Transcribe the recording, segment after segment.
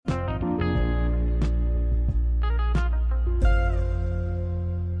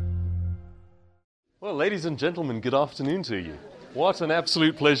Well, ladies and gentlemen, good afternoon to you. What an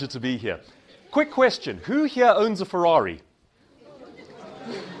absolute pleasure to be here. Quick question, who here owns a Ferrari?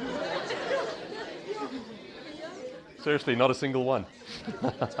 Seriously, not a single one.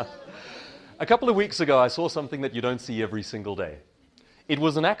 A couple of weeks ago, I saw something that you don't see every single day. It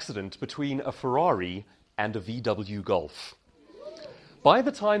was an accident between a Ferrari and a VW Golf. By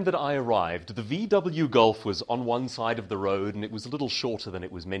the time that I arrived, the VW Golf was on one side of the road, and it was a little shorter than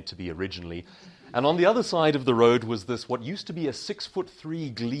it was meant to be originally. And on the other side of the road was this, what used to be a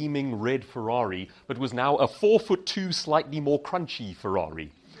 6'3" gleaming red Ferrari, but was now a 4'2", slightly more crunchy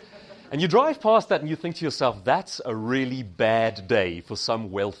Ferrari. And you drive past that and you think to yourself, that's a really bad day for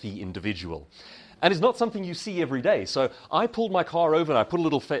some wealthy individual. And it's not something you see every day. So I pulled my car over and I put a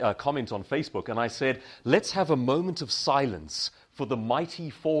little comment on Facebook and I said, let's have a moment of silence for the mighty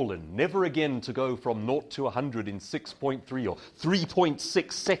fallen, never again to go from 0 to 100 in 6.3 or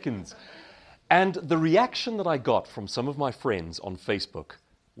 3.6 seconds. And the reaction that I got from some of my friends on Facebook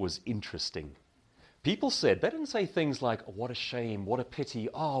was interesting. People said, they didn't say things like, what a shame, what a pity,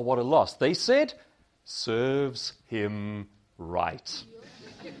 oh, what a loss. They said, serves him right.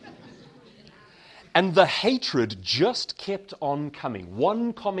 And the hatred just kept on coming,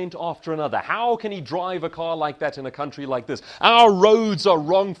 one comment after another. How can he drive a car like that in a country like this? Our roads are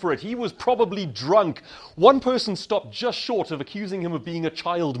wrong for it. He was probably drunk. One person stopped just short of accusing him of being a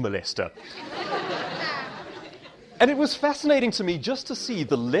child molester. And it was fascinating to me just to see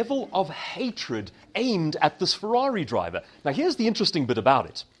the level of hatred aimed at this Ferrari driver. Now, here's the interesting bit about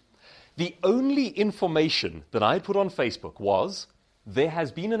it. The only information that I put on Facebook was, there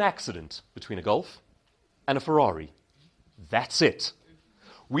has been an accident between a Golf and a Ferrari. That's it.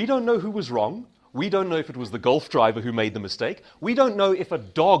 We don't know who was wrong. We don't know if it was the Golf driver who made the mistake. We don't know if a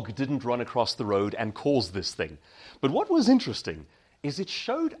dog didn't run across the road and cause this thing. But what was interesting is it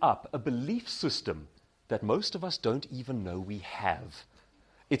showed up a belief system that most of us don't even know we have.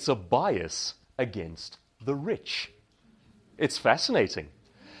 It's a bias against the rich. It's fascinating.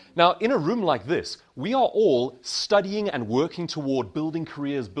 Now, in a room like this, we are all studying and working toward building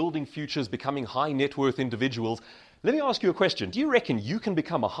careers, building futures, becoming high net worth individuals. Let me ask you a question. Do you reckon you can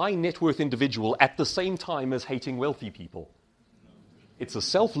become a high net worth individual at the same time as hating wealthy people? It's a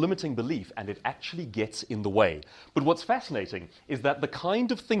self-limiting belief, and it actually gets in the way. But what's fascinating is that the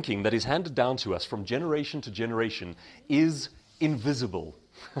kind of thinking that is handed down to us from generation to generation is invisible.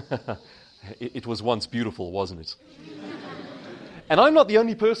 It was once beautiful, wasn't it? And I'm not the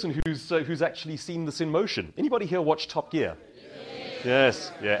only person who's actually seen this in motion. Anybody here watch Top Gear?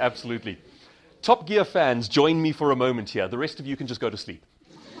 Yes, yeah, absolutely. Top Gear fans, join me for a moment here. The rest of you can just go to sleep.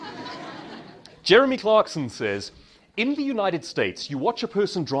 Jeremy Clarkson says, in the United States, you watch a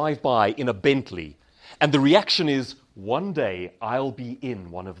person drive by in a Bentley, and the reaction is, one day I'll be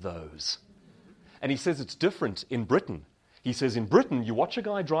in one of those. And he says it's different in Britain. He says in Britain, you watch a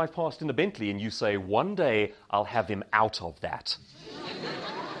guy drive past in a Bentley and you say, one day I'll have him out of that.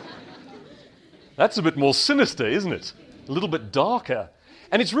 That's a bit more sinister, isn't it? A little bit darker.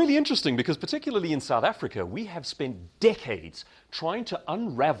 And it's really interesting because particularly in South Africa, we have spent decades trying to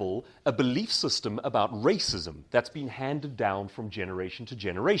unravel a belief system about racism that's been handed down from generation to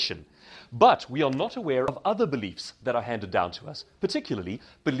generation. But we are not aware of other beliefs that are handed down to us, particularly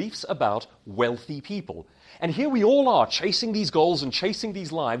beliefs about wealthy people. And here we all are chasing these goals and chasing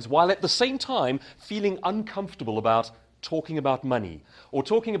these lives while at the same time feeling uncomfortable about talking about money or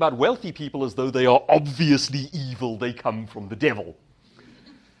talking about wealthy people as though they are obviously evil, they come from the devil.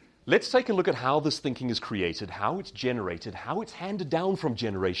 Let's take a look at how this thinking is created, how it's generated, how it's handed down from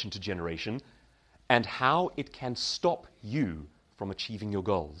generation to generation, and how it can stop you from achieving your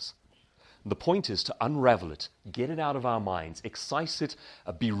goals. The point is to unravel it, get it out of our minds, excise it,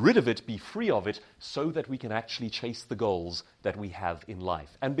 be rid of it, be free of it, so that we can actually chase the goals that we have in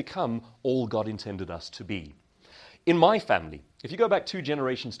life and become all God intended us to be. In my family, if you go back 2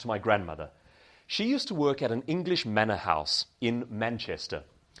 generations to my grandmother, she used to work at an English manor house in Manchester.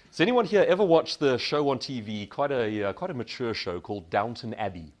 Has anyone here ever watched the show on TV, quite a mature show called Downton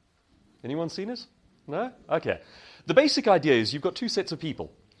Abbey? Anyone seen it? No? Okay. The basic idea is you've got 2 sets of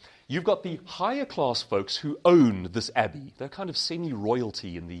people. You've got the higher class folks who own this abbey. They're kind of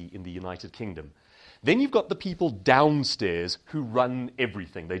semi-royalty in the United Kingdom. Then you've got the people downstairs who run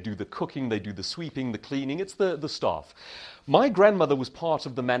everything. They do the cooking, they do the sweeping, the cleaning. It's the staff. My grandmother was part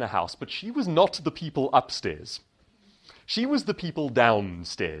of the manor house, but she was not the people upstairs. She was the people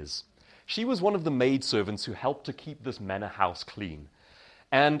downstairs. She was one of the maidservants who helped to keep this manor house clean.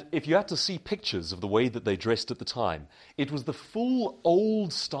 And if you had to see pictures of the way that they dressed at the time, it was the full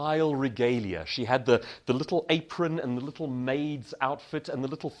old-style regalia. She had the little apron and the little maid's outfit and the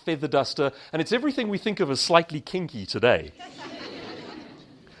little feather duster, and it's everything we think of as slightly kinky today.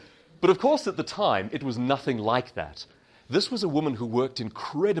 But of course, at the time, it was nothing like that. This was a woman who worked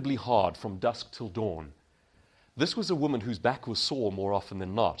incredibly hard from dusk till dawn. This was a woman whose back was sore more often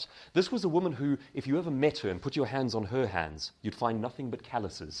than not. This was a woman who, if you ever met her and put your hands on her hands, you'd find nothing but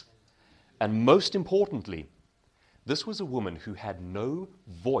calluses. And most importantly, this was a woman who had no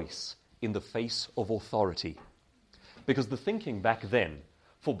voice in the face of authority. Because the thinking back then,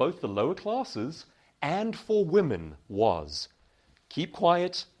 for both the lower classes and for women, was, keep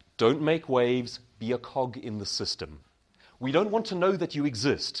quiet, don't make waves, be a cog in the system. We don't want to know that you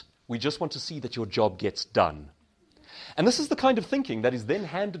exist. We just want to see that your job gets done. And this is the kind of thinking that is then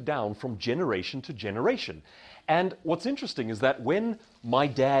handed down from generation to generation. And what's interesting is that when my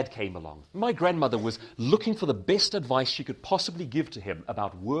dad came along, my grandmother was looking for the best advice she could possibly give to him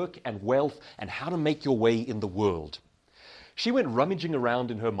about work and wealth and how to make your way in the world. She went rummaging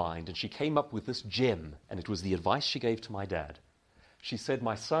around in her mind and she came up with this gem, and it was the advice she gave to my dad. She said,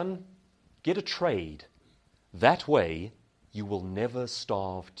 "My son, get a trade. That way you will never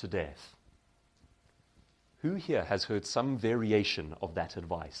starve to death." Who here has heard some variation of that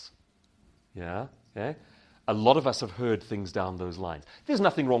advice? Yeah? Okay. A lot of us have heard things down those lines. There's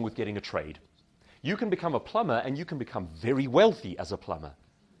nothing wrong with getting a trade. You can become a plumber and you can become very wealthy as a plumber.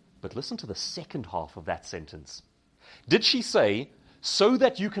 But listen to the second half of that sentence. Did she say, so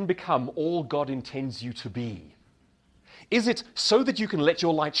that you can become all God intends you to be? Is it so that you can let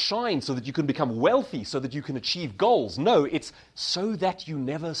your light shine, so that you can become wealthy, so that you can achieve goals? No, it's so that you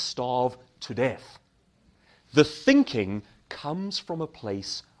never starve to death. The thinking comes from a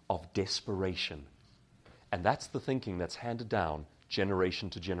place of desperation. And that's the thinking that's handed down generation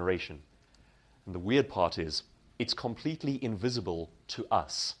to generation. And the weird part is, it's completely invisible to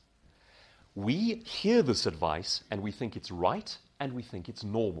us. We hear this advice and we think it's right and we think it's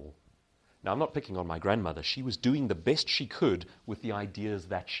normal. Now, I'm not picking on my grandmother. She was doing the best she could with the ideas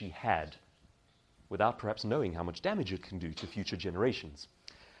that she had, without perhaps knowing how much damage it can do to future generations.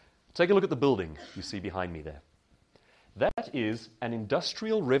 Take a look at the building you see behind me there. That is an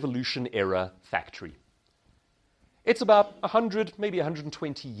Industrial Revolution era factory. It's about 100, maybe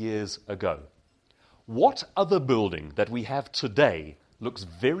 120 years ago. What other building that we have today looks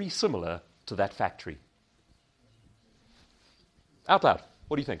very similar to that factory? Out loud,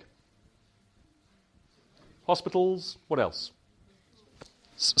 what do you think? Hospitals, what else?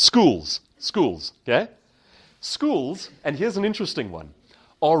 Schools, okay? Schools, and here's an interesting one,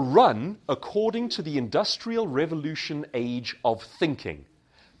 are run according to the Industrial Revolution age of thinking.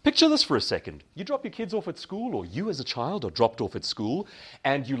 Picture this for a second. You drop your kids off at school, or you as a child are dropped off at school,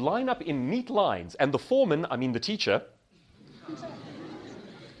 and you line up in neat lines, and the foreman, the teacher,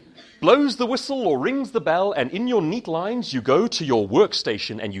 blows the whistle or rings the bell, and in your neat lines, you go to your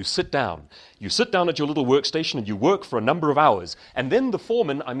workstation and you sit down. You sit down at your little workstation and you work for a number of hours. And then the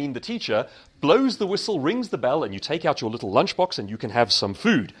foreman, the teacher, blows the whistle, rings the bell, and you take out your little lunchbox and you can have some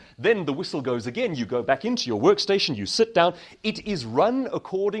food. Then the whistle goes again, you go back into your workstation, you sit down. It is run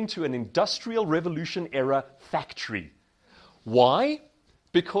according to an Industrial Revolution era factory. Why?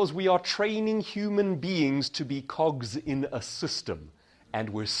 Because we are training human beings to be cogs in a system.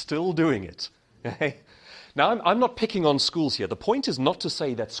 And we're still doing it. Okay? Now, I'm not picking on schools here. The point is not to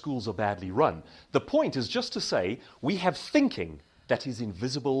say that schools are badly run. The point is just to say we have thinking that is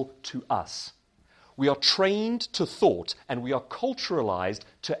invisible to us. We are trained to thought, and we are culturalized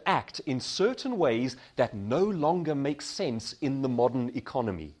to act in certain ways that no longer make sense in the modern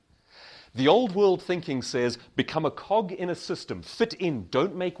economy. The old world thinking says, become a cog in a system, fit in,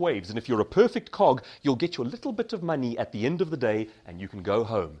 don't make waves, and if you're a perfect cog, you'll get your little bit of money at the end of the day and you can go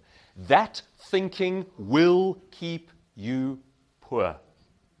home. That thinking will keep you poor.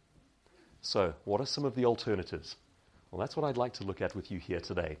 So, what are some of the alternatives? Well, that's what I'd like to look at with you here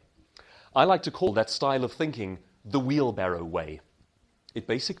today. I like to call that style of thinking the wheelbarrow way. It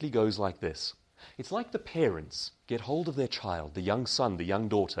basically goes like this. It's like the parents get hold of their child, the young son, the young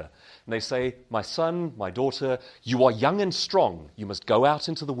daughter, and they say, my son, my daughter, you are young and strong. You must go out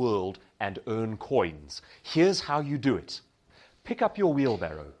into the world and earn coins. Here's how you do it. Pick up your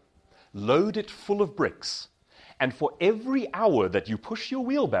wheelbarrow, load it full of bricks, and for every hour that you push your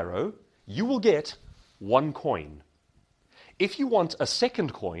wheelbarrow, you will get 1 coin. If you want a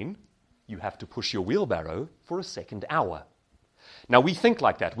second coin, you have to push your wheelbarrow for a second hour. Now, we think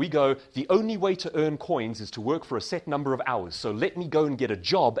like that. We go, the only way to earn coins is to work for a set number of hours, so let me go and get a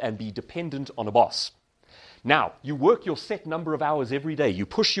job and be dependent on a boss. Now, you work your set number of hours every day. You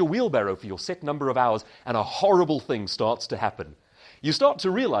push your wheelbarrow for your set number of hours, and a horrible thing starts to happen. You start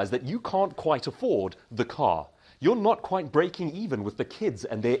to realize that you can't quite afford the car. You're not quite breaking even with the kids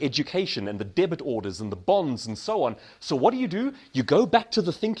and their education and the debit orders and the bonds and so on. So what do? You go back to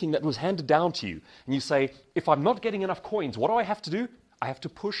the thinking that was handed down to you, and you say, if I'm not getting enough coins, what do I have to do? I have to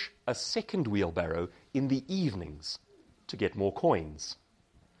push a second wheelbarrow in the evenings to get more coins.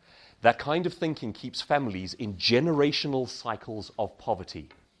 That kind of thinking keeps families in generational cycles of poverty.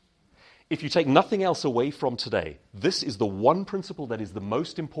 If you take nothing else away from today, this is the one principle that is the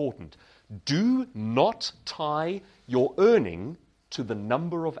most important. Do not tie your earning to the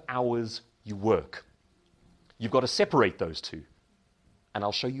number of hours you work. You've got to separate those two. And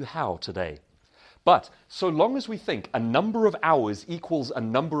I'll show you how today. But so long as we think a number of hours equals a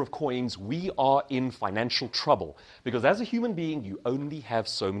number of coins, we are in financial trouble. Because as a human being, you only have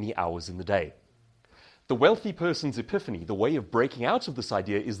so many hours in the day. The wealthy person's epiphany, the way of breaking out of this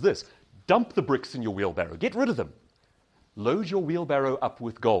idea is this. Dump the bricks in your wheelbarrow. Get rid of them. Load your wheelbarrow up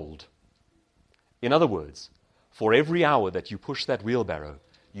with gold. In other words, for every hour that you push that wheelbarrow,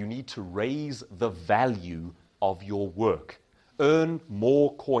 you need to raise the value of your work. Earn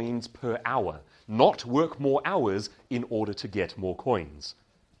more coins per hour, not work more hours in order to get more coins.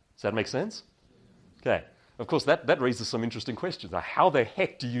 Does that make sense? Okay. Of course, that raises some interesting questions. Now, how the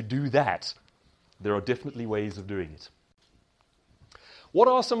heck do you do that? There are definitely ways of doing it. What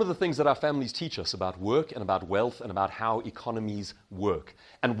are some of the things that our families teach us about work and about wealth and about how economies work?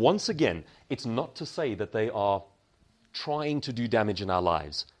 And once again, it's not to say that they are trying to do damage in our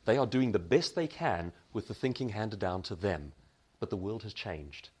lives. They are doing the best they can with the thinking handed down to them. But the world has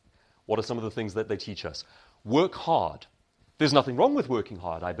changed. What are some of the things that they teach us? Work hard. There's nothing wrong with working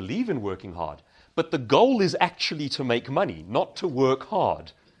hard. I believe in working hard. But the goal is actually to make money, not to work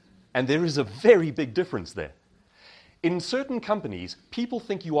hard. And there is a very big difference there. In certain companies, people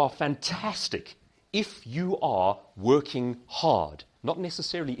think you are fantastic if you are working hard, not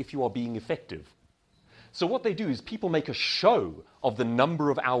necessarily if you are being effective. So what they do is people make a show of the number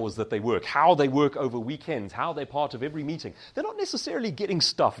of hours that they work, how they work over weekends, how they're part of every meeting. They're not necessarily getting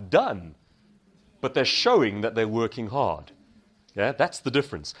stuff done, but they're showing that they're working hard. Yeah, that's the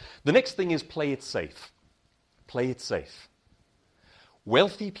difference. The next thing is play it safe. Play it safe.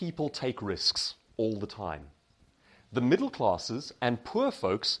 Wealthy people take risks all the time. The middle classes and poor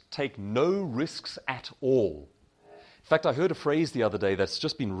folks take no risks at all. In fact, I heard a phrase the other day that's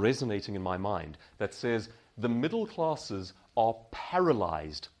just been resonating in my mind that says, the middle classes are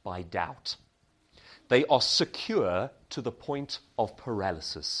paralyzed by doubt. They are secure to the point of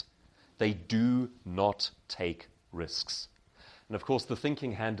paralysis. They do not take risks. And of course, the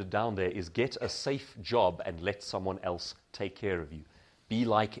thinking handed down there is get a safe job and let someone else take care of you. Be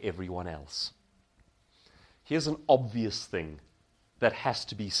like everyone else. Here's an obvious thing that has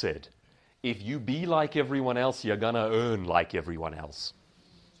to be said. If you be like everyone else, you're going to earn like everyone else.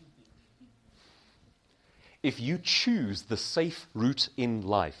 If you choose the safe route in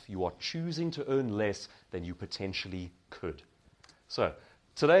life, you are choosing to earn less than you potentially could. So,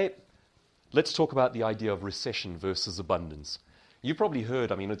 today, let's talk about the idea of recession versus abundance. You've probably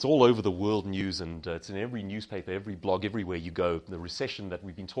heard, it's all over the world news, and it's in every newspaper, every blog, everywhere you go, the recession that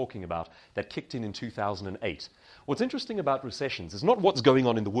we've been talking about that kicked in 2008. What's interesting about recessions is not what's going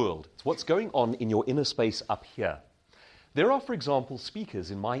on in the world, it's what's going on in your inner space up here. There are, for example, speakers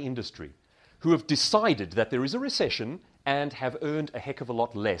in my industry who have decided that there is a recession and have earned a heck of a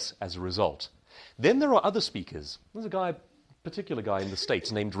lot less as a result. Then there are other speakers. There's a particular guy in the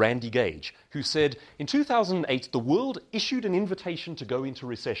States named Randy Gage, who said, in 2008, the world issued an invitation to go into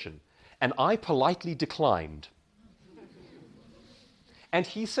recession, and I politely declined. And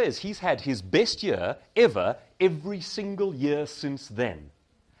he says he's had his best year ever every single year since then.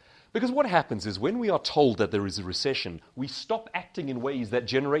 Because what happens is when we are told that there is a recession, we stop acting in ways that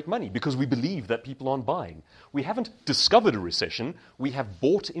generate money because we believe that people aren't buying. We haven't discovered a recession, we have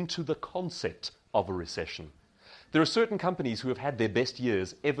bought into the concept of a recession. There are certain companies who have had their best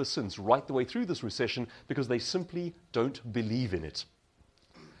years ever since, right the way through this recession, because they simply don't believe in it.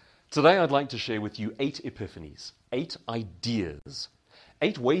 Today I'd like to share with you 8 epiphanies, 8 ideas,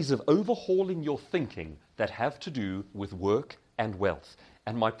 8 ways of overhauling your thinking that have to do with work and wealth.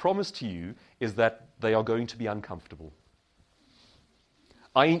 And my promise to you is that they are going to be uncomfortable.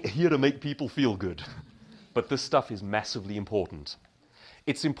 I ain't here to make people feel good, but this stuff is massively important.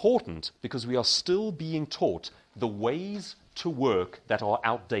 It's important because we are still being taught the ways to work that are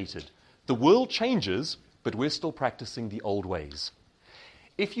outdated. The world changes, but we're still practicing the old ways.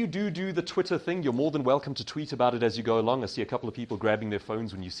 If you do the Twitter thing, you're more than welcome to tweet about it as you go along. I see a couple of people grabbing their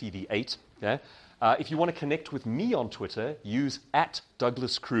phones when you see the 8. Yeah? If you want to connect with me on Twitter, use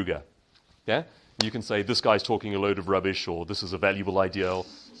 @DouglasKruger. Yeah? You can say, this guy's talking a load of rubbish, or this is a valuable idea, or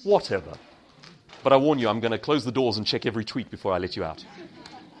whatever. But I warn you, I'm going to close the doors and check every tweet before I let you out.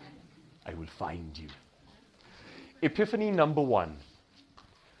 I will find you. Epiphany number 1.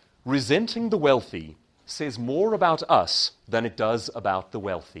 Resenting the wealthy says more about us than it does about the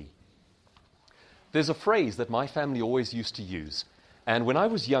wealthy. There's a phrase that my family always used to use. And when I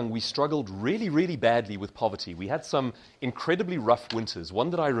was young, we struggled really, really badly with poverty. We had some incredibly rough winters.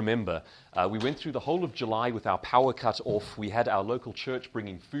 One that I remember, we went through the whole of July with our power cut off. We had our local church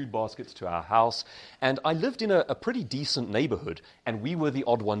bringing food baskets to our house. And I lived in a pretty decent neighborhood, and we were the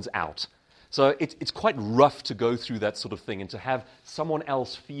odd ones out. So it's quite rough to go through that sort of thing, and to have someone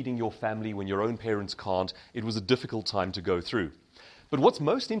else feeding your family when your own parents can't, it was a difficult time to go through. But what's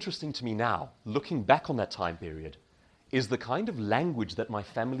most interesting to me now, looking back on that time period, is the kind of language that my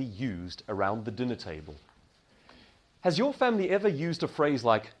family used around the dinner table. Has your family ever used a phrase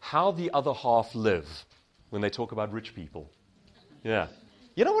like, how the other half live, when they talk about rich people? Yeah.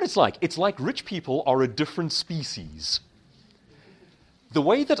 You know what it's like? It's like rich people are a different species. The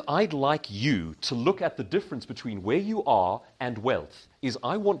way that I'd like you to look at the difference between where you are and wealth is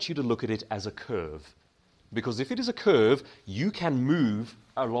I want you to look at it as a curve. Because if it is a curve, you can move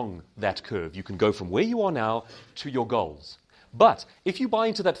along that curve. You can go from where you are now to your goals. But if you buy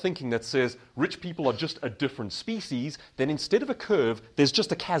into that thinking that says rich people are just a different species, then instead of a curve, there's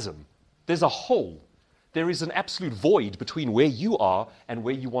just a chasm. There's a hole. There is an absolute void between where you are and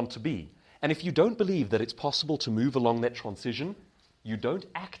where you want to be. And if you don't believe that it's possible to move along that transition, you don't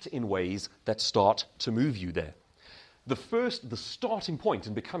act in ways that start to move you there. The starting point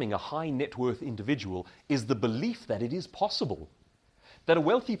in becoming a high net worth individual is the belief that it is possible. That a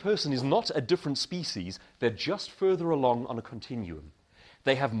wealthy person is not a different species, they're just further along on a continuum.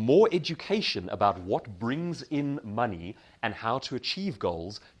 They have more education about what brings in money and how to achieve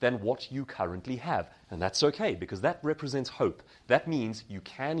goals than what you currently have. And that's okay, because that represents hope. That means you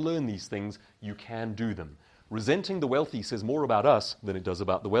can learn these things, you can do them. Resenting the wealthy says more about us than it does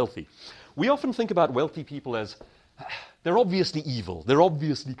about the wealthy. We often think about wealthy people as, they're obviously evil, they're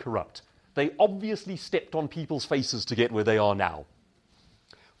obviously corrupt. They obviously stepped on people's faces to get where they are now.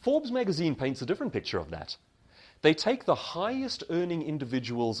 Forbes magazine paints a different picture of that. They take the highest earning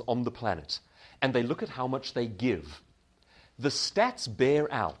individuals on the planet and they look at how much they give. The stats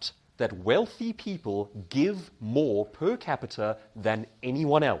bear out that wealthy people give more per capita than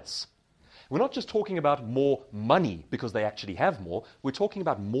anyone else. We're not just talking about more money because they actually have more. We're talking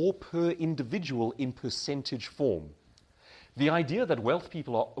about more per individual in percentage form. The idea that wealthy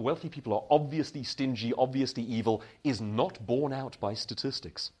people are obviously stingy, obviously evil, is not borne out by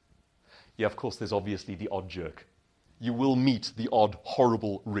statistics. Yeah, of course, there's obviously the odd jerk. You will meet the odd,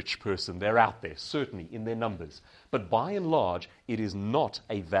 horrible, rich person. They're out there, certainly, in their numbers. But by and large, it is not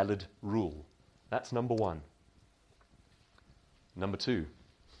a valid rule. That's number one. Number two.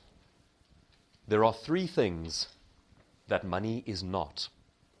 There are three things that money is not.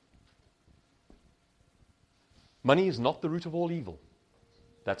 Money is not the root of all evil.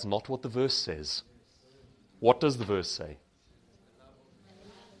 That's not what the verse says. What does the verse say?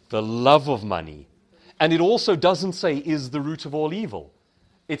 The love of money. And it also doesn't say, is the root of all evil.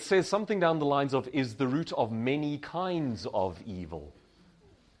 It says something down the lines of, is the root of many kinds of evil.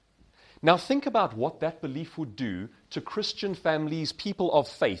 Now think about what that belief would do to Christian families, people of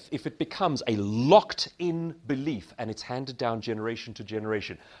faith, if it becomes a locked-in belief and it's handed down generation to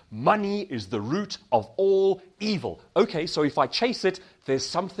generation. Money is the root of all evil. Okay, so if I chase it, there's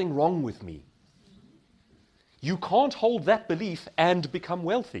something wrong with me. You can't hold that belief and become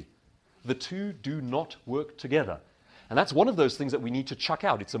wealthy. The two do not work together. And that's one of those things that we need to chuck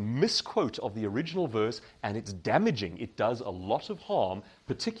out. It's a misquote of the original verse, and it's damaging. It does a lot of harm,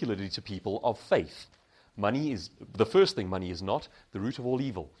 particularly to people of faith. Money is, the first thing money is not, the root of all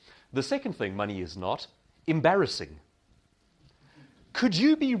evil. The second thing money is not, embarrassing. Could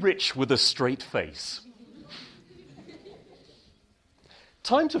you be rich with a straight face?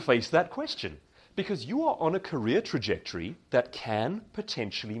 Time to face that question, because you are on a career trajectory that can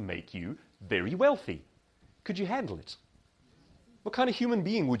potentially make you very wealthy. Could you handle it? What kind of human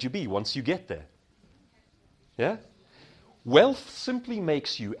being would you be once you get there? Yeah? Wealth simply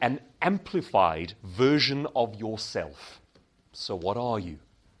makes you an amplified version of yourself. So what are you?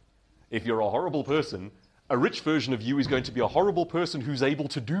 If you're a horrible person, a rich version of you is going to be a horrible person who's able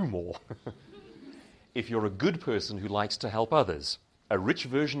to do more. If you're a good person who likes to help others, a rich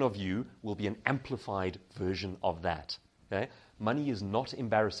version of you will be an amplified version of that. Okay? money is not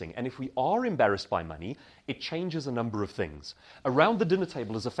embarrassing. And if we are embarrassed by money, it changes a number of things. Around the dinner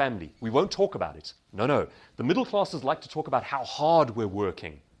table as a family, we won't talk about it. No. The middle classes like to talk about how hard we're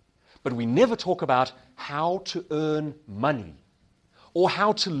working. But we never talk about how to earn money or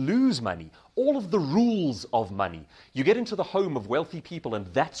how to lose money, all of the rules of money. You get into the home of wealthy people and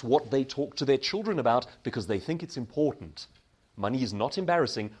that's what they talk to their children about because they think it's important. Money is not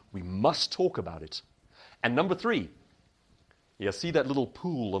embarrassing. We must talk about it. And number 3, you see that little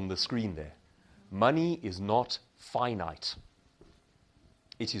pool on the screen there? Money is not finite.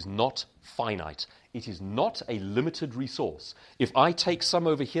 It is not finite. It is not a limited resource. If I take some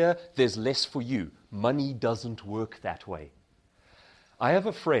over here, there's less for you. Money doesn't work that way. I have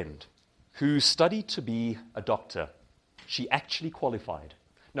a friend who studied to be a doctor. She actually qualified.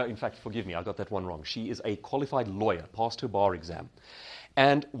 No, in fact, forgive me, I got that one wrong. She is a qualified lawyer, passed her bar exam.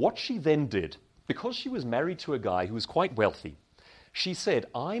 And what she then did, because she was married to a guy who was quite wealthy, she said,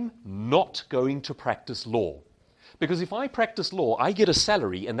 I'm not going to practice law. Because if I practice law, I get a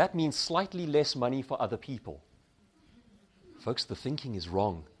salary, and that means slightly less money for other people. Folks, the thinking is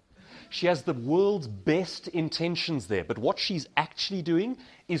wrong. She has the world's best intentions there, but what she's actually doing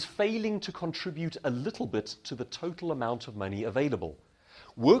is failing to contribute a little bit to the total amount of money available.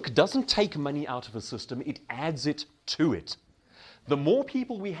 Work doesn't take money out of a system, it adds it to it. The more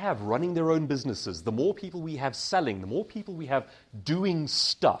people we have running their own businesses, the more people we have selling, the more people we have doing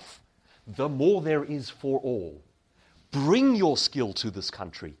stuff, the more there is for all. Bring your skill to this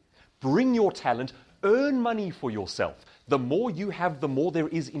country. Bring your talent. Earn money for yourself. The more you have, the more there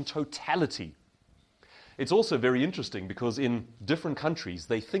is in totality. It's also very interesting because in different countries,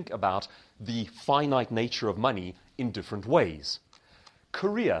 they think about the finite nature of money in different ways.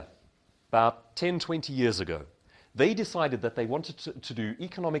 Korea, about 10, 20 years ago, they decided that they wanted to do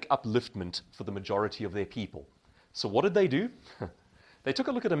economic upliftment for the majority of their people. So what did they do? They took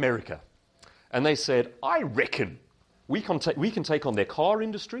a look at America and they said, I reckon we can take on their car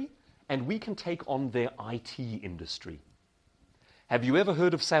industry and we can take on their IT industry. Have you ever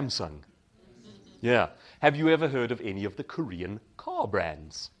heard of Samsung? Yeah. Have you ever heard of any of the Korean car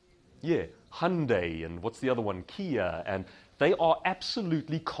brands? Yeah. Hyundai and what's the other one? Kia. And they are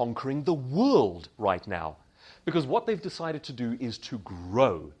absolutely conquering the world right now. Because what they've decided to do is to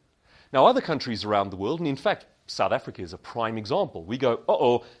grow. Now, other countries around the world, and in fact, South Africa is a prime example. We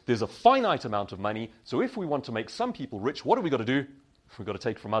go, there's a finite amount of money, so if we want to make some people rich, what have we got to do? We've got to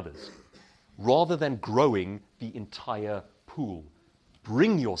take from others. Rather than growing the entire pool.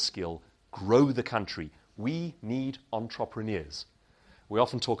 Bring your skill, grow the country. We need entrepreneurs. We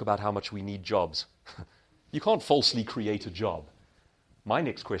often talk about how much we need jobs. You can't falsely create a job. My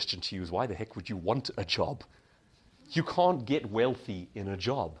next question to you is, why the heck would you want a job? You can't get wealthy in a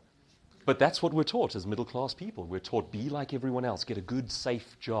job. But that's what we're taught as middle-class people. We're taught, be like everyone else, get a good,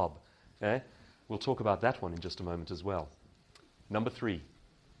 safe job. Okay? We'll talk about that one in just a moment as well. Number 3,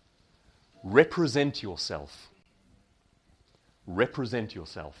 represent yourself. Represent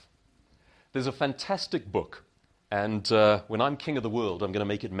yourself. There's a fantastic book, and when I'm king of the world, I'm going to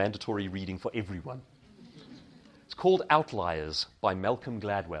make it mandatory reading for everyone. It's called Outliers by Malcolm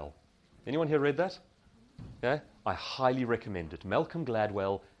Gladwell. Anyone here read that? Yeah? I highly recommend it. Malcolm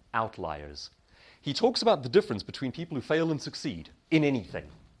Gladwell, Outliers. He talks about the difference between people who fail and succeed in anything.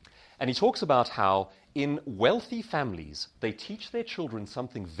 And he talks about how in wealthy families, they teach their children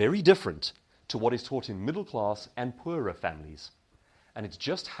something very different to what is taught in middle class and poorer families. And it's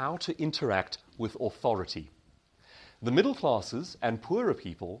just how to interact with authority. The middle classes and poorer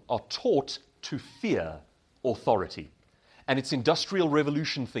people are taught to fear authority. And it's industrial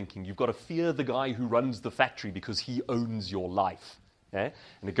revolution thinking. You've got to fear the guy who runs the factory because he owns your life. Okay?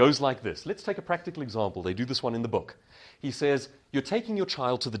 And it goes like this. Let's take a practical example. They do this one in the book. He says, you're taking your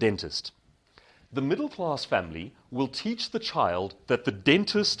child to the dentist. The middle class family will teach the child that the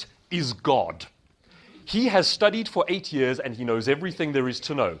dentist is God. He has studied for 8 years and he knows everything there is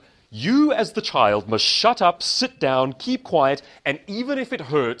to know. You as the child must shut up, sit down, keep quiet, and even if it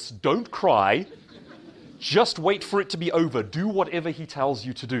hurts, don't cry. Just wait for it to be over. Do whatever he tells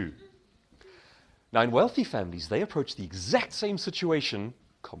you to do. Now, in wealthy families, they approach the exact same situation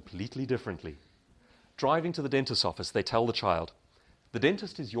completely differently. Driving to the dentist's office, they tell the child, the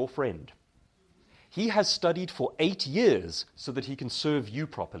dentist is your friend. He has studied for 8 years so that he can serve you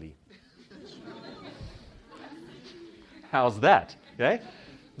properly. How's that? Okay?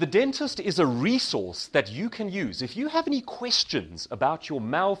 The dentist is a resource that you can use. If you have any questions about your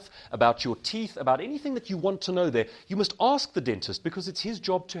mouth, about your teeth, about anything that you want to know there, you must ask the dentist because it's his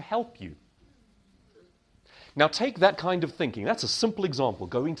job to help you. Now take that kind of thinking, that's a simple example,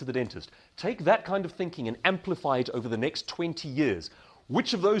 going to the dentist. Take that kind of thinking and amplify it over the next 20 years.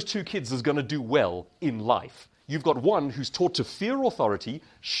 Which of those two kids is going to do well in life? You've got one who's taught to fear authority,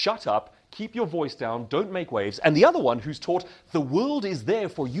 shut up, keep your voice down, don't make waves, and the other one who's taught the world is there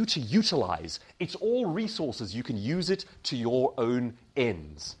for you to utilize. It's all resources. You can use it to your own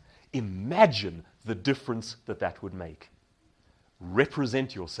ends. Imagine the difference that would make.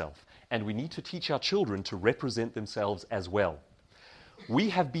 Represent yourself. And we need to teach our children to represent themselves as well. We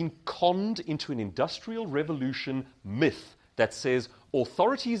have been conned into an industrial revolution myth that says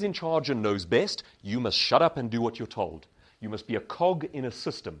authority is in charge and knows best. You must shut up and do what you're told. You must be a cog in a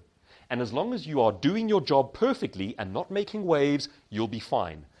system. And as long as you are doing your job perfectly and not making waves, you'll be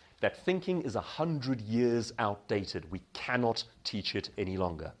fine. That thinking is 100 years outdated. We cannot teach it any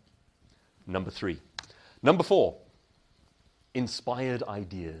longer. Number 3. Number 4, inspired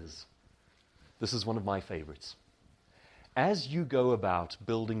ideas. This is one of my favorites. As you go about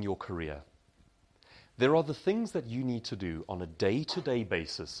building your career, there are the things that you need to do on a day-to-day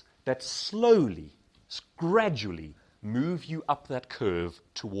basis that slowly, gradually move you up that curve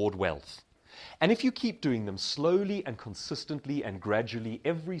toward wealth. And if you keep doing them slowly and consistently and gradually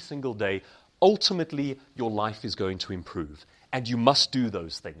every single day, ultimately your life is going to improve. And you must do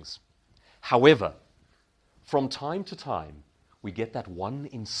those things. However, from time to time, we get that one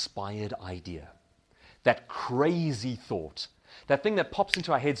inspired idea, that crazy thought, that thing that pops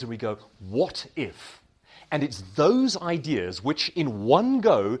into our heads and we go, what if? And it's those ideas which in one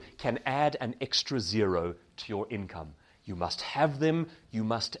go can add an extra zero to your income. You must have them, you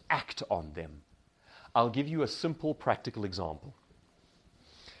must act on them. I'll give you a simple practical example.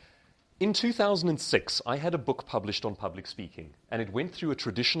 In 2006, I had a book published on public speaking, and it went through a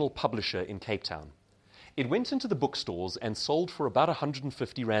traditional publisher in Cape Town. It went into the bookstores and sold for about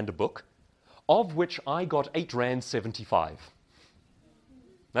 150 Rand a book, of which I got 8 Rand 75.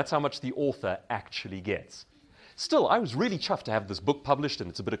 That's how much the author actually gets. Still, I was really chuffed to have this book published, and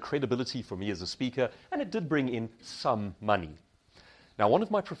it's a bit of credibility for me as a speaker, and it did bring in some money. Now, one of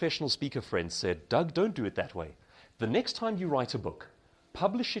my professional speaker friends said, Doug, don't do it that way. The next time you write a book,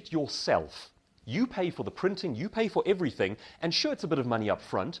 publish it yourself. You pay for the printing, you pay for everything, and sure, it's a bit of money up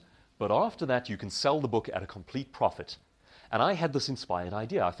front, but after that, you can sell the book at a complete profit. And I had this inspired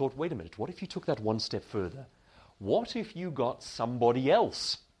idea. I thought, wait a minute, what if you took that one step further? What if you got somebody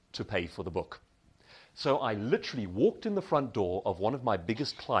else to pay for the book? So I literally walked in the front door of one of my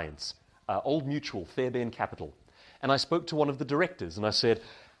biggest clients, Old Mutual, Fairbairn Capital, and I spoke to one of the directors, and I said,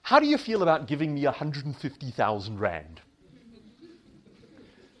 how do you feel about giving me 150,000 Rand?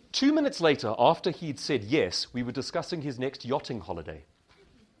 2 minutes later, after he'd said yes, we were discussing his next yachting holiday.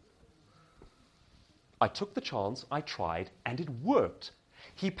 I took the chance, I tried, and it worked.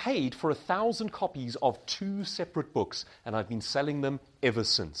 He paid for 1,000 copies of 2 separate books, and I've been selling them ever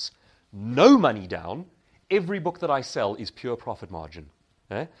since. No money down. Every book that I sell is pure profit margin.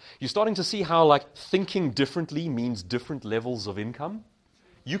 You're starting to see how thinking differently means different levels of income?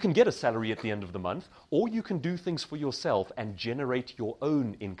 You can get a salary at the end of the month, or you can do things for yourself and generate your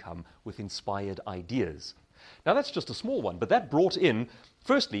own income with inspired ideas. Now, that's just a small one, but that brought in,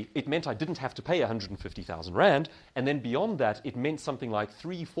 firstly, it meant I didn't have to pay 150,000 Rand, and then beyond that, it meant something like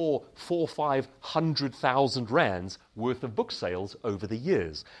 500,000 Rands worth of book sales over the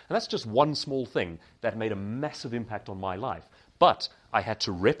years. And that's just one small thing that made a massive impact on my life. But I had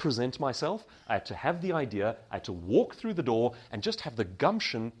to represent myself, I had to have the idea, I had to walk through the door and just have the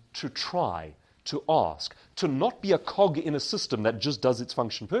gumption to try, to ask, to not be a cog in a system that just does its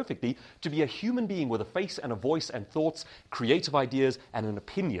function perfectly, to be a human being with a face and a voice and thoughts, creative ideas, and an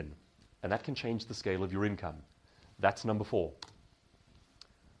opinion. And that can change the scale of your income. That's number 4.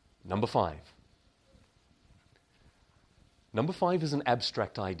 Number 5. Number 5 is an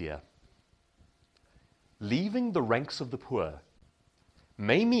abstract idea. Leaving the ranks of the poor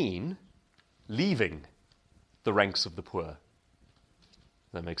may mean leaving the ranks of the poor. Does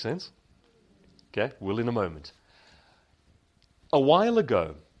that make sense? Okay, we'll in a moment. A while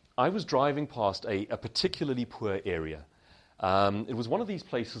ago, I was driving past a particularly poor area. It was one of these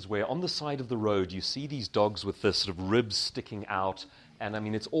places where on the side of the road you see these dogs with this sort of ribs sticking out,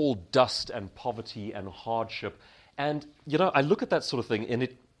 and it's all dust and poverty and hardship. And, I look at that sort of thing, and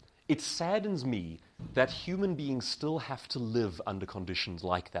it saddens me that human beings still have to live under conditions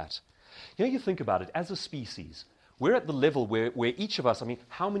like that. You think about it, as a species, we're at the level where each of us,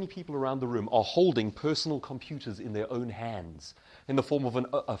 how many people around the room are holding personal computers in their own hands in the form of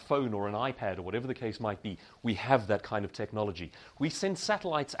a phone or an iPad or whatever the case might be? We have that kind of technology. We send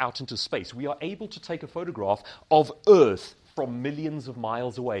satellites out into space. We are able to take a photograph of Earth from millions of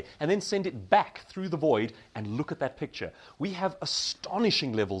miles away and then send it back through the void and look at that picture. We have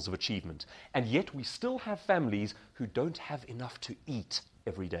astonishing levels of achievement, and yet we still have families who don't have enough to eat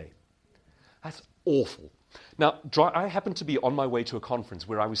every day. That's awful. Now, I happened to be on my way to a conference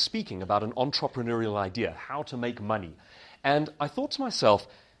where I was speaking about an entrepreneurial idea, how to make money. And I thought to myself,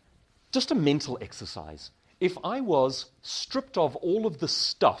 just a mental exercise. If I was stripped of all of the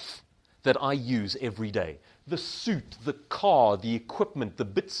stuff that I use every day, the suit, the car, the equipment, the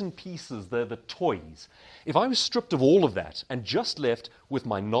bits and pieces, the toys, if I was stripped of all of that and just left with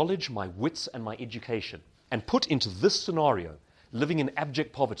my knowledge, my wits, and my education, and put into this scenario, living in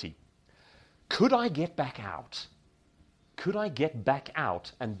abject poverty, could I get back out? Could I get back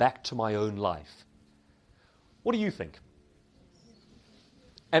out and back to my own life? What do you think?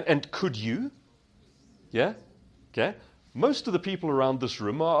 And could you? Yeah? Okay. Most of the people around this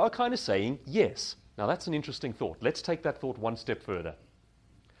room are kind of saying yes. Now that's an interesting thought. Let's take that thought one step further.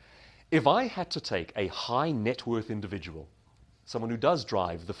 If I had to take a high net worth individual, someone who does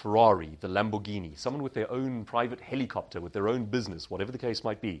drive the Ferrari, the Lamborghini, someone with their own private helicopter, with their own business, whatever the case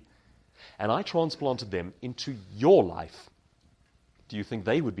might be, and I transplanted them into your life, do you think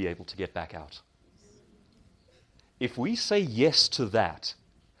they would be able to get back out? If we say yes to that,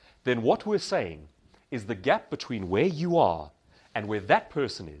 then what we're saying is the gap between where you are and where that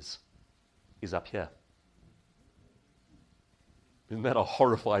person is up here. Isn't that a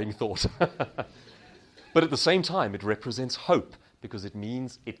horrifying thought? But at the same time, it represents hope because it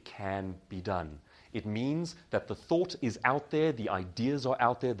means it can be done. It means that the thought is out there, the ideas are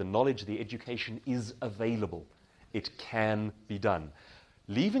out there, the knowledge, the education is available. It can be done.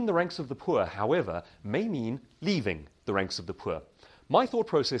 Leaving the ranks of the poor, however, may mean leaving the ranks of the poor. My thought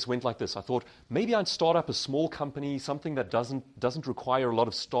process went like this. I thought maybe I'd start up a small company, something that doesn't require a lot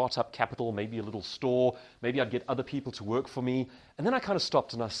of startup capital, maybe a little store. Maybe I'd get other people to work for me. And then I kind of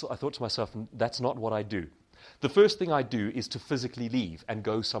stopped and I thought to myself, that's not what I do. The first thing I do is to physically leave and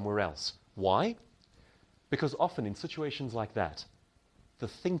go somewhere else. Why? Because often in situations like that, the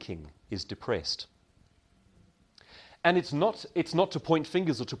thinking is depressed. And it's not to point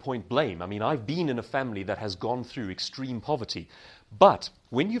fingers or to point blame. I mean, I've been in a family that has gone through extreme poverty. But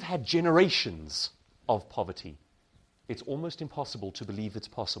when you've had generations of poverty, it's almost impossible to believe it's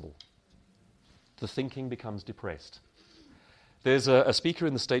possible. The thinking becomes depressed. There's a speaker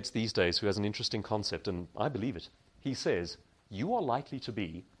in the States these days who has an interesting concept, and I believe it. He says, you are likely to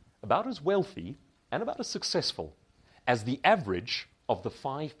be about as wealthy and about as successful as the average of the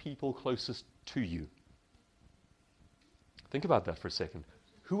 5 people closest to you. Think about that for a second.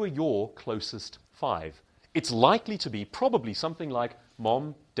 Who are your closest 5? It's likely to be probably something like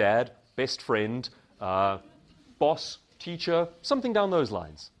mom, dad, best friend, boss, teacher, something down those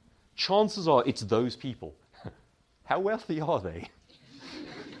lines. Chances are it's those people. How wealthy are they?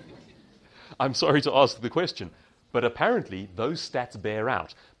 I'm sorry to ask the question, but apparently those stats bear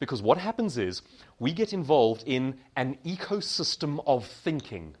out. Because what happens is we get involved in an ecosystem of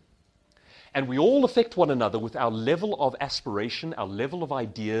thinking. And we all affect one another with our level of aspiration, our level of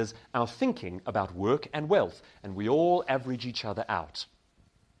ideas, our thinking about work and wealth. And we all average each other out.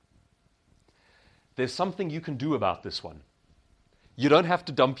 There's something you can do about this one. You don't have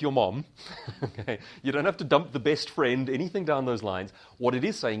to dump your mom. Okay? You don't have to dump the best friend, anything down those lines. What it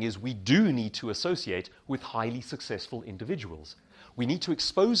is saying is we do need to associate with highly successful individuals. We need to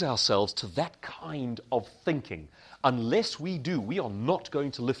expose ourselves to that kind of thinking. Unless we do, we are not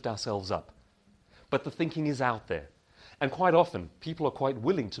going to lift ourselves up. But the thinking is out there. And quite often, people are quite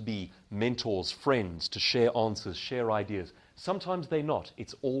willing to be mentors, friends, to share answers, share ideas. Sometimes they're not.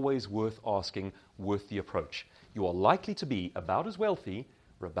 It's always worth asking, worth the approach. You are likely to be about as wealthy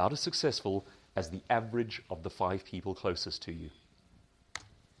or about as successful as the average of the 5 people closest to you.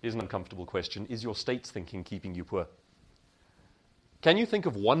 Here's an uncomfortable question. Is your state's thinking keeping you poor? Can you think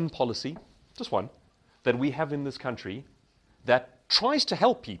of one policy, just one, that we have in this country that tries to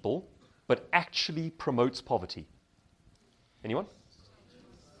help people but actually promotes poverty? Anyone?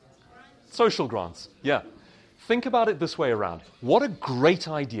 Social grants. Yeah. Think about it this way around. What a great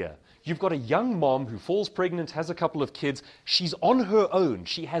idea. You've got a young mom who falls pregnant, has a couple of kids. She's on her own.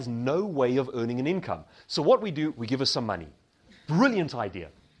 She has no way of earning an income. So what we do, we give her some money. Brilliant idea.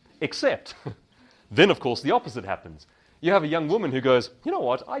 Except, then of course the opposite happens. You have a young woman who goes, you know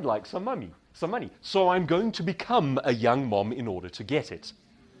what, I'd like some money. So I'm going to become a young mom in order to get it.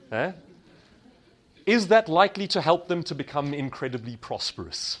 Eh? Is that likely to help them to become incredibly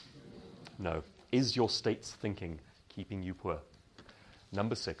prosperous? No. Is your state's thinking keeping you poor?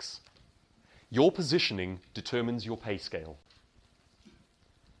 Number 6. Your positioning determines your pay scale.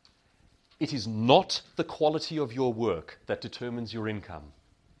 It is not the quality of your work that determines your income.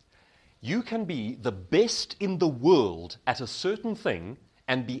 You can be the best in the world at a certain thing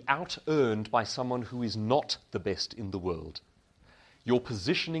and be out-earned by someone who is not the best in the world. Your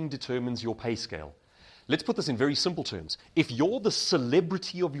positioning determines your pay scale. Let's put this in very simple terms. If you're the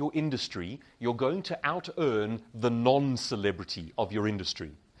celebrity of your industry, you're going to out-earn the non-celebrity of your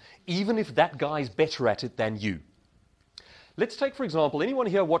industry, even if that guy's better at it than you. Let's take, for example, anyone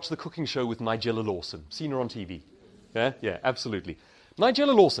here watch the cooking show with Nigella Lawson? Seen her on TV? Yeah, absolutely.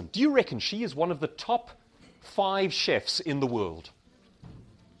 Nigella Lawson, do you reckon she is one of the top 5 chefs in the world?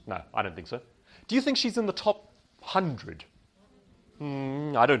 No, I don't think so. Do you think she's in the top 100?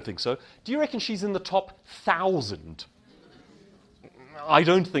 I don't think so. Do you reckon she's in the top 1,000? I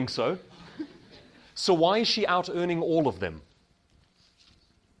don't think so. So why is she out-earning all of them?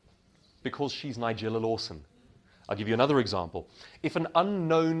 Because she's Nigella Lawson. I'll give you another example. If an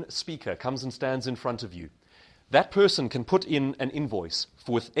unknown speaker comes and stands in front of you, that person can put in an invoice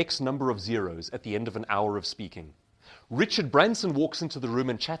with X number of zeros at the end of an hour of speaking. Richard Branson walks into the room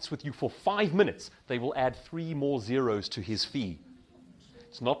and chats with you for 5 minutes. They will add 3 more zeros to his fee.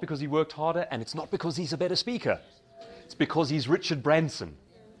 It's not because he worked harder, and it's not because he's a better speaker. It's because he's Richard Branson.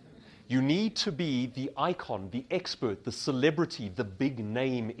 You need to be the icon, the expert, the celebrity, the big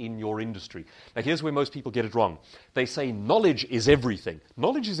name in your industry. Now, here's where most people get it wrong. They say knowledge is everything.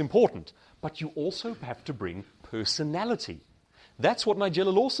 Knowledge is important, but you also have to bring personality. That's what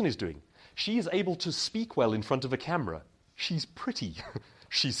Nigella Lawson is doing. She is able to speak well in front of a camera. She's pretty.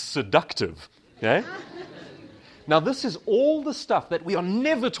 She's seductive. Okay? Now, this is all the stuff that we are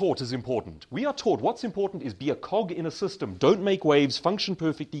never taught is important. We are taught what's important is be a cog in a system. Don't make waves, function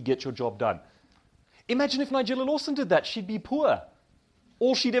perfectly, get your job done. Imagine if Nigella Lawson did that. She'd be poor.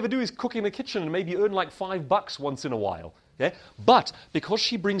 All she'd ever do is cook in the kitchen and maybe earn like $5 once in a while. Okay? But because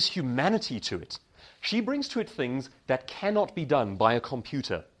she brings humanity to it, she brings to it things that cannot be done by a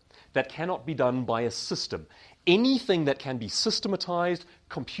computer, that cannot be done by a system. Anything that can be systematized,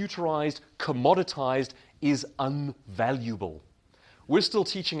 computerized, commoditized is unvaluable. We're still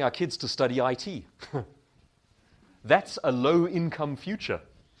teaching our kids to study IT. That's a low-income future.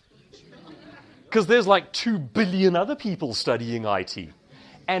 Because there's like 2 billion other people studying IT.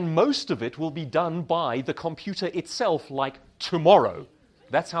 And most of it will be done by the computer itself like tomorrow.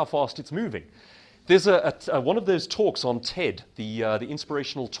 That's how fast it's moving. There's one of those talks on TED, the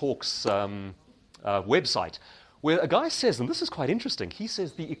Inspirational Talks website, where a guy says, and this is quite interesting, he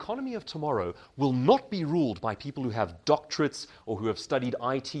says the economy of tomorrow will not be ruled by people who have doctorates or who have studied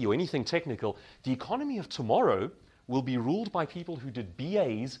IT or anything technical. The economy of tomorrow will be ruled by people who did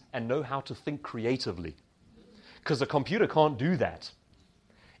BAs and know how to think creatively. Because a computer can't do that.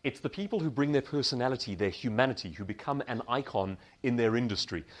 It's the people who bring their personality, their humanity, who become an icon in their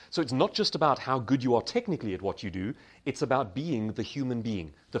industry. So it's not just about how good you are technically at what you do, it's about being the human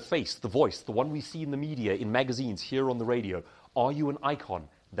being, the face, the voice, the one we see in the media, in magazines, here on the radio. Are you an icon?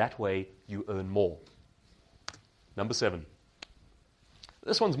 That way you earn more. Number 7.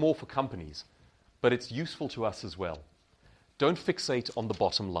 This one's more for companies, but it's useful to us as well. Don't fixate on the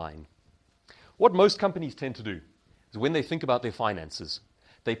bottom line. What most companies tend to do is when they think about their finances,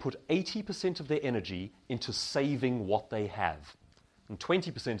 they put 80% of their energy into saving what they have and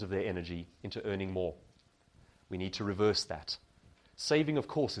 20% of their energy into earning more. We need to reverse that. Saving, of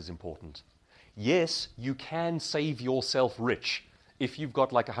course, is important. Yes, you can save yourself rich if you've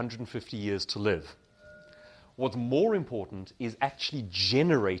got like 150 years to live. What's more important is actually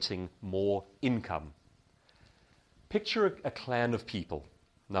generating more income. Picture a clan of people.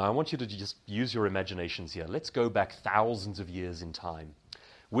 Now, I want you to just use your imaginations here. Let's go back thousands of years in time.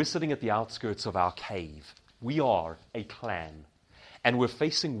 We're sitting at the outskirts of our cave. We are a clan, and we're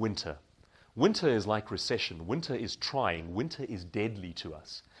facing winter. Winter is like recession. Winter is trying. Winter is deadly to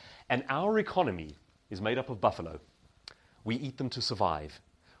us. And our economy is made up of buffalo. We eat them to survive.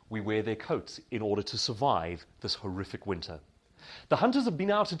 We wear their coats in order to survive this horrific winter. The hunters have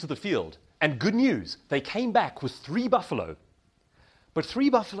been out into the field, and good news, they came back with 3 buffalo. But 3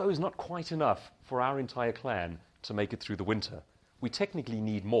 buffalo is not quite enough for our entire clan to make it through the winter. We technically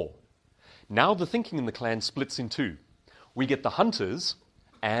need more. Now the thinking in the clan splits in 2. We get the hunters,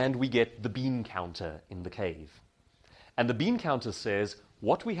 and we get the bean counter in the cave. And the bean counter says,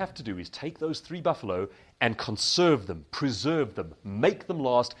 what we have to do is take those 3 buffalo and conserve them, preserve them, make them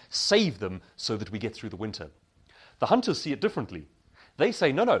last, save them so that we get through the winter. The hunters see it differently. They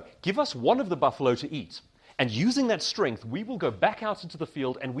say, no, give us 1 of the buffalo to eat. And using that strength, we will go back out into the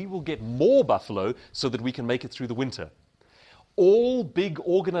field and we will get more buffalo so that we can make it through the winter. All big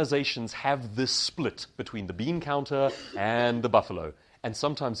organizations have this split between the bean counter and the buffalo. and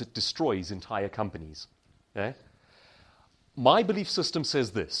sometimes it destroys entire companies. Okay? My belief system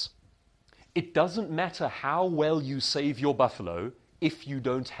says this: it doesn't matter how well you save your buffalo if you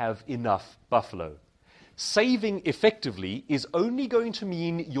don't have enough buffalo. Saving effectively is only going to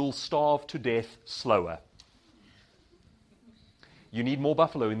mean you'll starve to death slower. You need more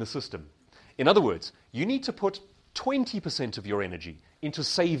buffalo in the system. In other words, you need to put 20% of your energy into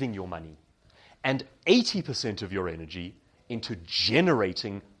saving your money and 80% of your energy into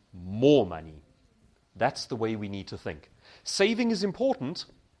generating more money. That's the way we need to think. Saving is important,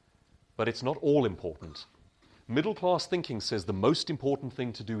 but it's not all important. Middle-class thinking says the most important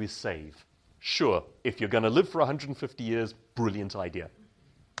thing to do is save. Sure, if you're going to live for 150 years, brilliant idea.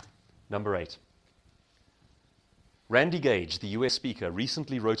 Number 8. Randy Gage, the US speaker,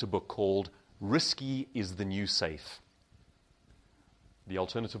 recently wrote a book called Risky is the New Safe. The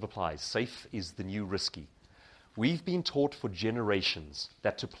alternative applies. Safe is the new risky. We've been taught for generations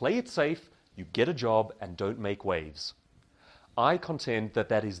that to play it safe, you get a job and don't make waves. I contend that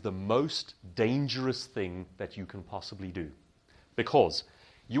that is the most dangerous thing that you can possibly do. Because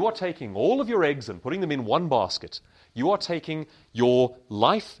you are taking all of your eggs and putting them in one basket. You are taking your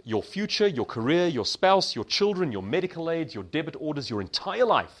life, your future, your career, your spouse, your children, your medical aids, your debit orders, your entire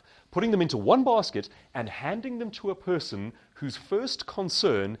life, putting them into one basket and handing them to a person whose first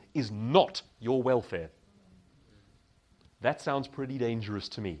concern is not your welfare. That sounds pretty dangerous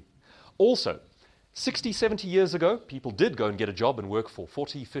to me. Also, 60, 70 years ago, people did go and get a job and work for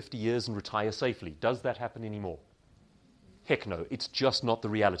 40, 50 years and retire safely. Does that happen anymore? Heck no, it's just not the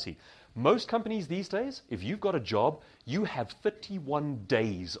reality. Most companies these days, if you've got a job, you have 31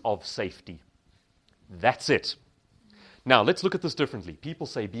 days of safety. That's it. Now, let's look at this differently. People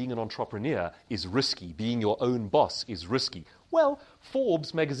say being an entrepreneur is risky. Being your own boss is risky. Well,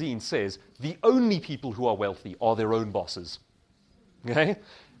 Forbes magazine says the only people who are wealthy are their own bosses. Okay?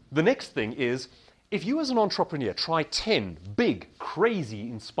 The next thing is, if you as an entrepreneur try 10 big, crazy,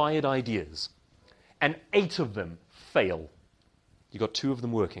 inspired ideas, and 8 of them fail, you got 2 of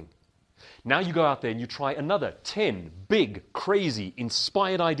them working. Now you go out there and you try another 10 big, crazy,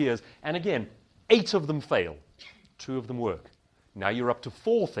 inspired ideas, and again, 8 of them fail. 2 of them work. Now you're up to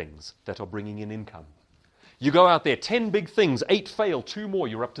 4 things that are bringing in income. You go out there, 10 big things, 8 fail, 2 more.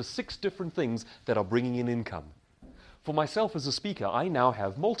 You're up to 6 different things that are bringing in income. For myself as a speaker, I now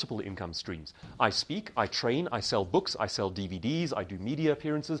have multiple income streams. I speak, I train, I sell books, I sell DVDs, I do media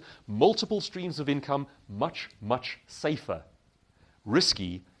appearances, multiple streams of income, much, much safer.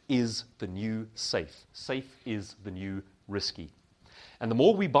 Risky is the new safe. Safe is the new risky. And the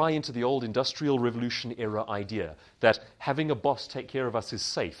more we buy into the old Industrial Revolution era idea that having a boss take care of us is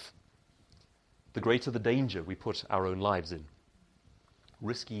safe, the greater the danger we put our own lives in.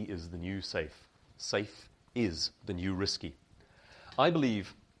 Risky is the new safe. Safe is the new risky. I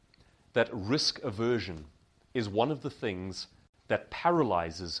believe that risk aversion is one of the things that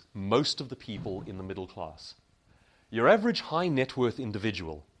paralyzes most of the people in the middle class. Your average high net worth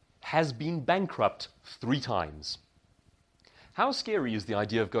individual has been bankrupt 3 times. How scary is the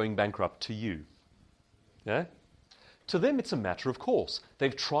idea of going bankrupt to you? Yeah? To them, it's a matter of course.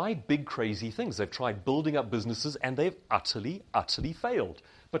 They've tried big, crazy things. They've tried building up businesses, and they've utterly, utterly failed.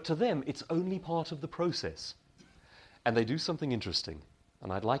 But to them, it's only part of the process. And they do something interesting,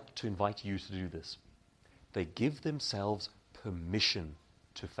 and I'd like to invite you to do this. They give themselves permission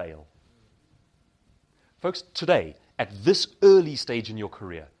to fail. Folks, today, at this early stage in your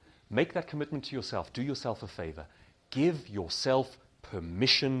career, make that commitment to yourself. Do yourself a favor. Give yourself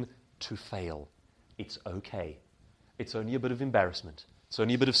permission to fail. It's okay. It's only a bit of embarrassment. It's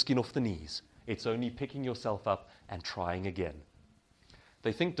only a bit of skin off the knees. It's only picking yourself up and trying again.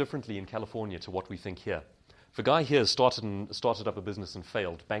 They think differently in California to what we think here. If a guy here started up a business and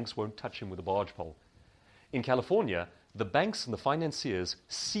failed, banks won't touch him with a barge pole. In California, the banks and the financiers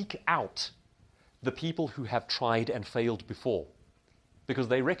seek out the people who have tried and failed before, because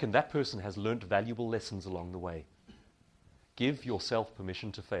they reckon that person has learned valuable lessons along the way. Give yourself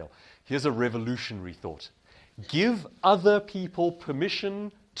permission to fail. Here's a revolutionary thought. Give other people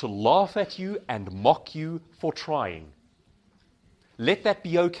permission to laugh at you and mock you for trying. Let that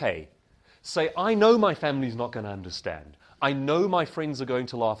be okay. Say, I know my family's not going to understand. I know my friends are going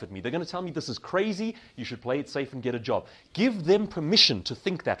to laugh at me. They're going to tell me this is crazy, you should play it safe and get a job. Give them permission to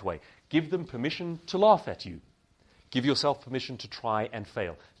think that way. Give them permission to laugh at you. Give yourself permission to try and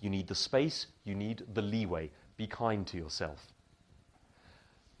fail. You need the space, you need the leeway. Be kind to yourself.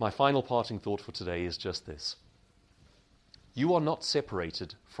 My final parting thought for today is just this. You are not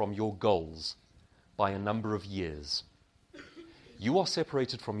separated from your goals by a number of years. You are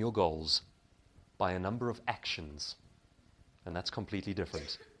separated from your goals by a number of actions. And that's completely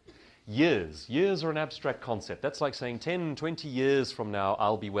different. Years. Years are an abstract concept. That's like saying 10, 20 years from now,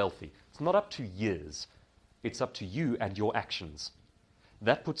 I'll be wealthy. It's not up to years. It's up to you and your actions.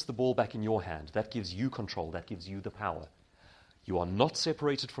 That puts the ball back in your hand. That gives you control. That gives you the power. You are not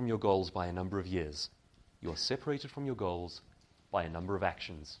separated from your goals by a number of years. You are separated from your goals by a number of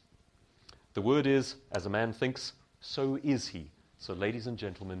actions. The word is, as a man thinks, so is he. So, ladies and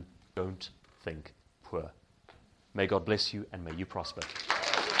gentlemen, don't think poor. May God bless you and may you prosper.